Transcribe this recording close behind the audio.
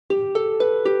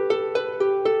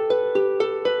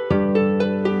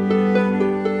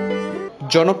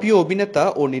জনপ্রিয় অভিনেতা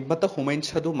ও নির্মাতা হুমায়ুন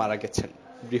সাধু মারা গেছেন।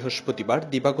 বৃহস্পতিবার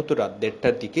দিবাগত রাত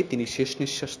 ১:৩০টার দিকে তিনি শেষ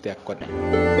নিঃশ্বাস ত্যাগ করেন।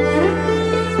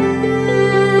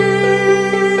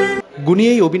 গুণী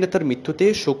এই অভিনেতার মৃত্যুতে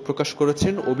শোক প্রকাশ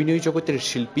করেছেন অভিনয় জগতের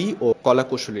শিল্পী ও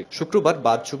কলাকুশলী। শুক্রবার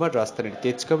বাদ জুমার রাজধানীর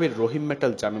তেজগাঁওয়ের রহিম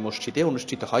মেটাল জামে মসজিদে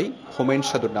অনুষ্ঠিত হয় হুমায়ুন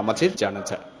সাধুর নামাজের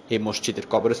জানাজা। এই মসজিদের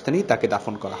কবরস্থানেই তাকে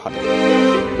দাফন করা হয়।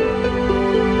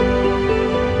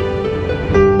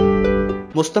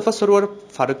 মোস্তফা সরোয়ার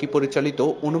ফারুকী পরিচালিত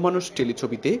অনুমানুষ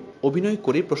টেলিছবিতে অভিনয়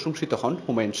করে প্রশংসিত হন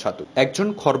হুমায়ুন সাধু। একজন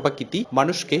খর্বাকৃতি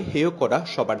মানুষকে হেয় করা,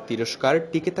 সবার তিরস্কার,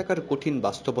 টিকে থাকার কঠিন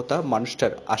বাস্তবতা,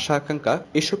 মানুষটার আশা আকাঙ্ক্ষা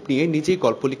এসব নিয়ে নিজেই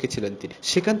গল্প লিখেছিলেন তিনি।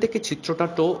 সেখান থেকে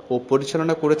চিত্রনাট্য ও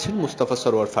পরিচালনা করেছেন মোস্তফা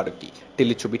সরোয়ার ফারুকী।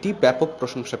 টেলিছবিটি ব্যাপক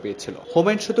প্রশংসা পেয়েছিল।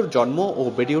 হুমায়ুন সাধুর জন্ম ও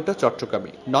বেড়ে ওঠা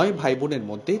চট্টগ্রামে। 9 ভাই বোনের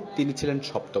মধ্যে তিনি ছিলেন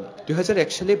সপ্তম। 2001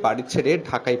 সালে বাড়ি ছেড়ে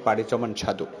ঢাকায় পাড়ি জমান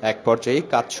সাধু এক পর্যায়ে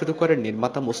কাজ শুরু করেন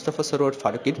নির্মাতা মোস্তফা সরোয়ার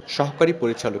ফারুকীর সহকারী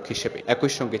পরিচালক হিসেবে।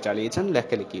 একই সঙ্গে চালিয়ে যান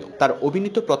লেখালেখিও। তার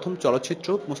অভিনীত প্রথম চলচ্চিত্র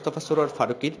মোস্তফা সরোয়ার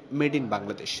ফারুকীর মেড ইন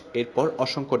বাংলাদেশ। এরপর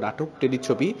অসংখ্য নাটক,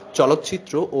 টেলিছবি,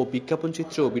 চলচ্চিত্র ও বিজ্ঞাপন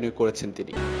চিত্রে অভিনয় করেছেন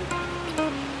তিনি।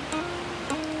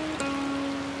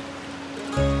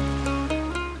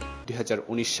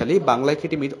 2019 সালে বাংলা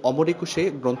একাডেমির অমর একুশে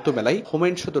গ্রন্থমেলায়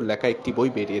হুমায়ুন সাধুর লেখা একটি বই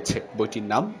বেরিয়েছে। বইটির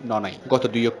নাম ননাই। গত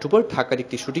 2 অক্টোবর ঢাকার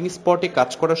একটি শুটিং স্পটে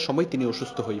কাজ করার সময় তিনি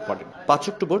অসুস্থ হয়ে পড়েন। 5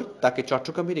 অক্টোবর তাকে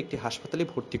চট্টগ্রামের একটি হাসপাতালে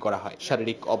ভর্তি করা হয়।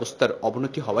 শারীরিক অবস্থার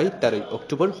অবনতি হওয়ায় 13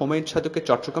 অক্টোবর হুমায়ুন সাধুকে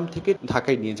চট্টগ্রাম থেকে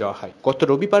ঢাকায় নিয়ে যাওয়া হয়। গত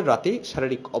রবিবার রাতে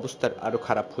শারীরিক অবস্থার আরো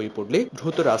খারাপ হয়ে পড়লে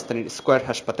দ্রুত রাজধানীর স্কয়ার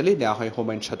হাসপাতালে নেওয়া হয়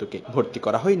হুমায়ুন সাধুকে। ভর্তি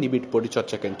করা হয় নিবিড়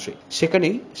পরিচর্যা কেন্দ্রে।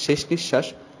 সেখানেই শেষ নিঃশ্বাস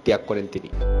ত্যাগ করেন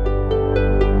তিনি।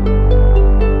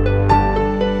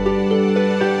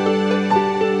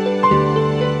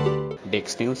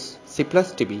 Desk news, Cplus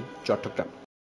TV, Chittagong.